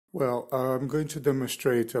Well, I'm going to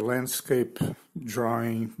demonstrate a landscape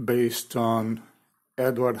drawing based on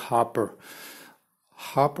Edward Hopper.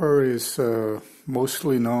 Hopper is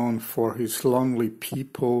mostly known for his lonely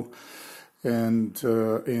people and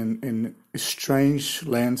in strange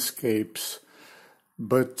landscapes.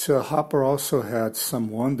 But Hopper also had some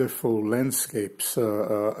wonderful landscapes,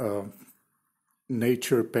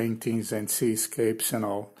 nature paintings and seascapes and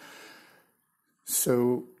all.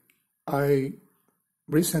 So I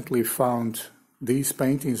recently found these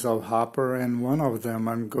paintings of Hopper, and one of them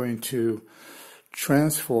I'm going to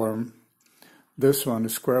transform. This one,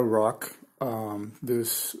 Square Rock,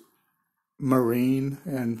 this marine,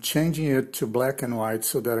 and changing it to black and white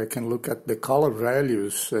so that I can look at the color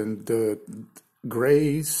values and the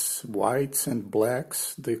grays, whites, and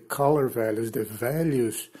blacks, the color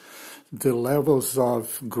values, the levels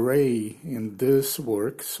of gray in this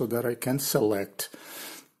work so that I can select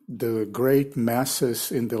the great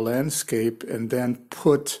masses in the landscape and then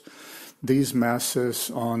put these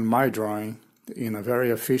masses on my drawing in a very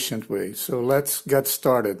efficient way. So let's get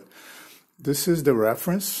started. This is the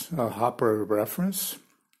reference, a Hopper reference,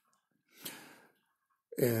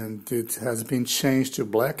 and it has been changed to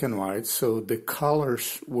black and white, so the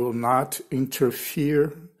colors will not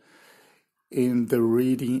interfere in the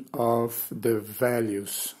reading of the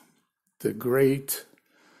values, the great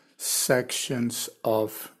sections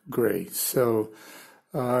of gray. So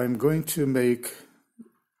I'm going to make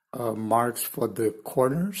marks for the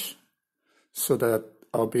corners so that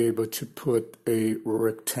I'll be able to put a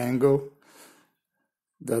rectangle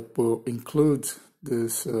that will include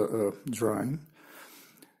this drawing.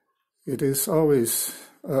 It is always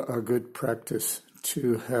a good practice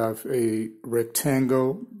to have a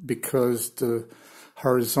rectangle because the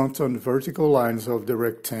horizontal and vertical lines of the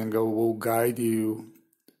rectangle will guide you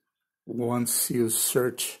once you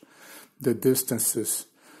search the distances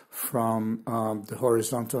from the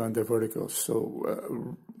horizontal and the vertical.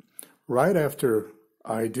 So right after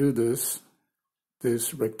I do this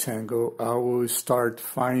rectangle, I will start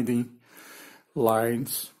finding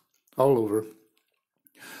lines all over.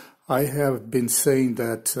 I have been saying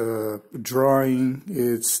that drawing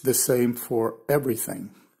is the same for everything.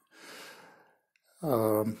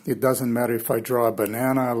 It doesn't matter if I draw a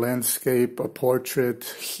banana, a landscape, a portrait.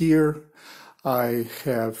 Here I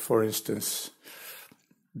have, for instance,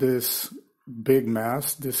 this big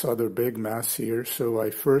mass, this other big mass here. So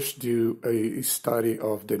I first do a study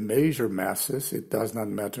of the major masses. It does not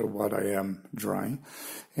matter what I am drawing.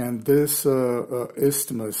 And this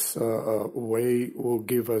isthmus way will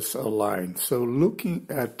give us a line. So looking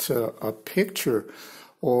at a picture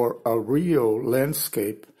or a real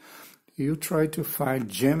landscape, you try to find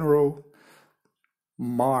general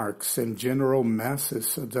marks and general masses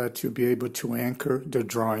so that you'll be able to anchor the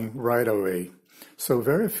drawing right away. So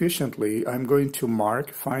very efficiently, I'm going to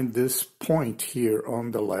find this point here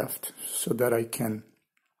on the left so that I can,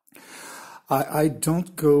 I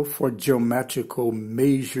don't go for geometrical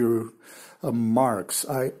major marks.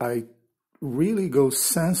 I really go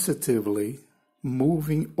sensitively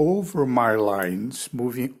moving over my lines,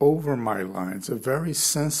 a very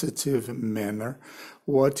sensitive manner,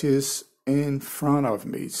 what is in front of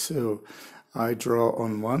me. So I draw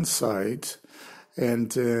on one side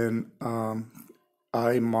and then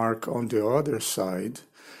I mark on the other side,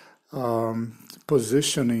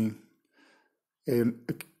 positioning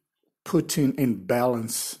and putting in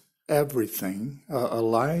balance everything, a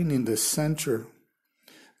line in the center.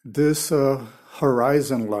 This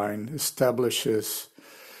horizon line establishes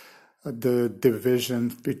the division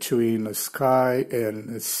between a sky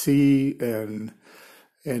and a sea, and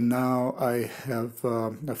now I have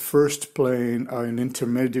a first plane, an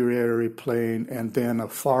intermediary plane, and then a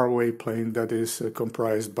faraway plane that is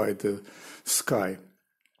comprised by the sky.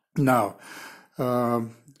 Now, I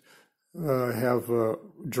have a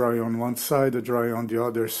drawing on one side, a drawing on the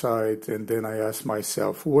other side, and then I ask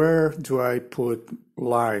myself, where do I put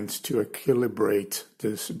lines to equilibrate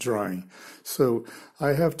this drawing? So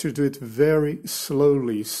I have to do it very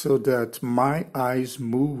slowly so that my eyes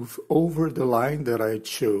move over the line that I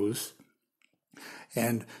chose,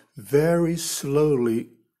 and very slowly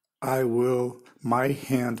my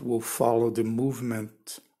hand will follow the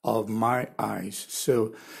movement of my eyes.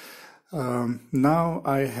 So now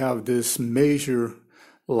I have these major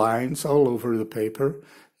lines all over the paper,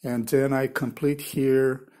 and then I complete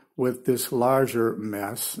here with this larger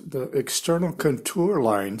mass, the external contour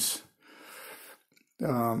lines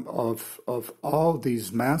of all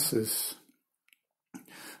these masses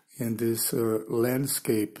in this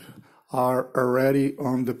landscape are already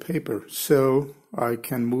on the paper. So I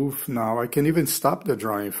can move now. I can even stop the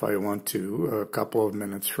drawing if I want to a couple of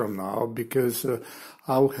minutes from now, because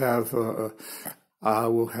I will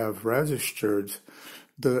have registered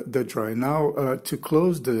the drawing. Now, to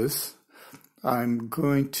close this, I'm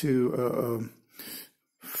going to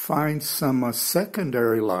find some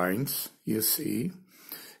secondary lines, you see,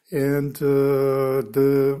 and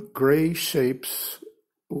the gray shapes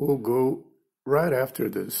will go right after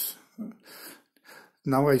this.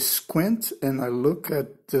 Now I squint and I look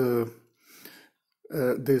at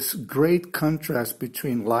this great contrast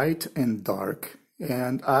between light and dark,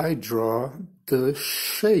 and I draw the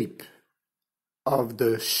shape of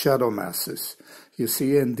the shadow masses, you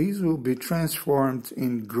see, and these will be transformed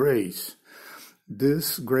in grays.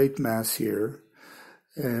 This great mass here,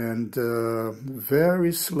 and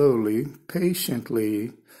very slowly,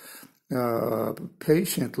 patiently,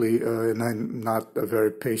 and I'm not a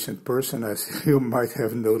very patient person, as you might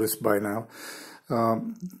have noticed by now,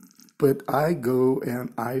 but I go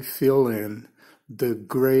and I fill in the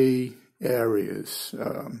gray areas.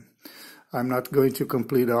 I'm not going to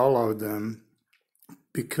complete all of them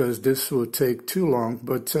because this will take too long,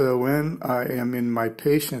 but when I am in my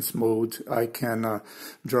patience mode, I can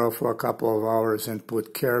draw for a couple of hours and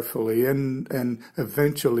put carefully, and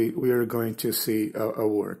eventually we are going to see a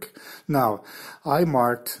work. Now, I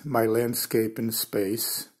marked my landscape in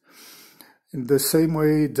space in the same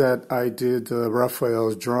way that I did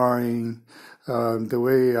Raphael's drawing, the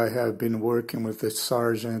way I have been working with the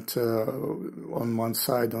sergeant on one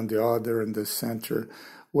side, on the other, in the center.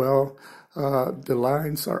 Well, the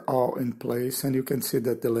lines are all in place, and you can see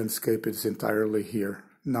that the landscape is entirely here.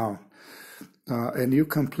 Now, and you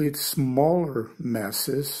complete smaller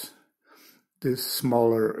masses, these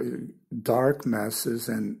smaller dark masses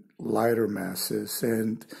and lighter masses,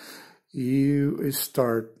 and you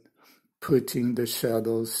start putting the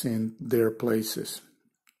shadows in their places.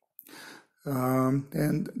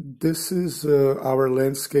 And this is our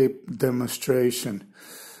landscape demonstration.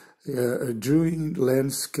 Doing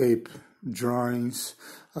landscape drawings,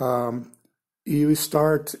 you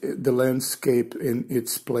start the landscape in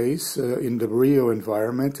its place in the real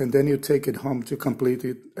environment, and then you take it home to complete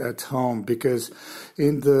it at home, because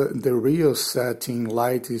in the real setting,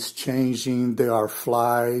 light is changing, there are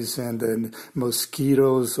flies and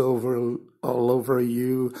mosquitoes all over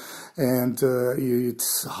you, and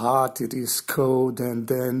it's hot, it is cold, and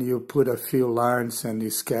then you put a few lines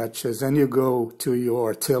and sketches, and you go to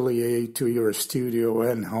your atelier, to your studio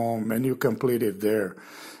and home, and you complete it there.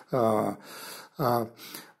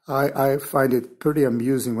 I find it pretty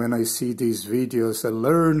amusing when I see these videos. I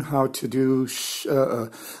learn how to do a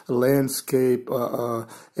landscape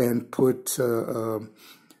and put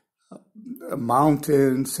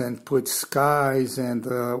mountains and put skies, and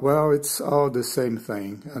well, it's all the same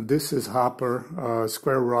thing. This is Hopper,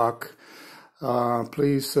 Square Rock.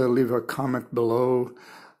 Please leave a comment below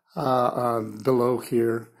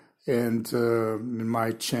here, and in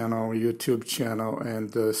my channel, YouTube channel,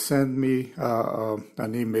 and send me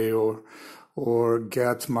an email or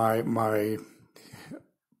get my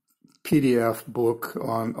PDF book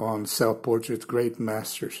on self-portrait great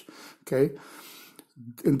masters. Okay.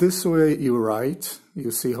 In this way you write, you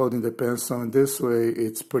see, holding the pencil, and this way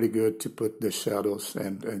it's pretty good to put the shadows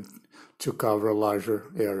and to cover larger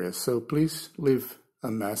areas. So please leave a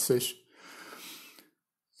message,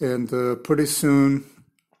 and pretty soon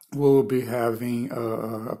we'll be having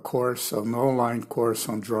a course, an online course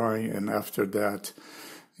on drawing, and after that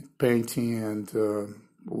painting, and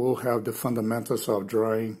we'll have the fundamentals of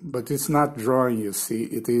drawing. But it's not drawing, you see,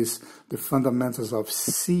 it is the fundamentals of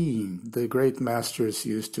seeing. The great masters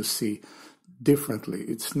used to see differently.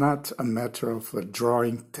 It's not a matter of a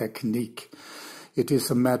drawing technique. It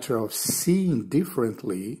is a matter of seeing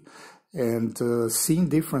differently, and seeing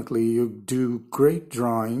differently, you do great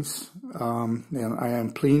drawings. And I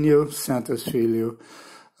am Plínio, Santos-Filho,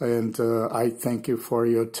 and I thank you for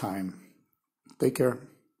your time. Take care.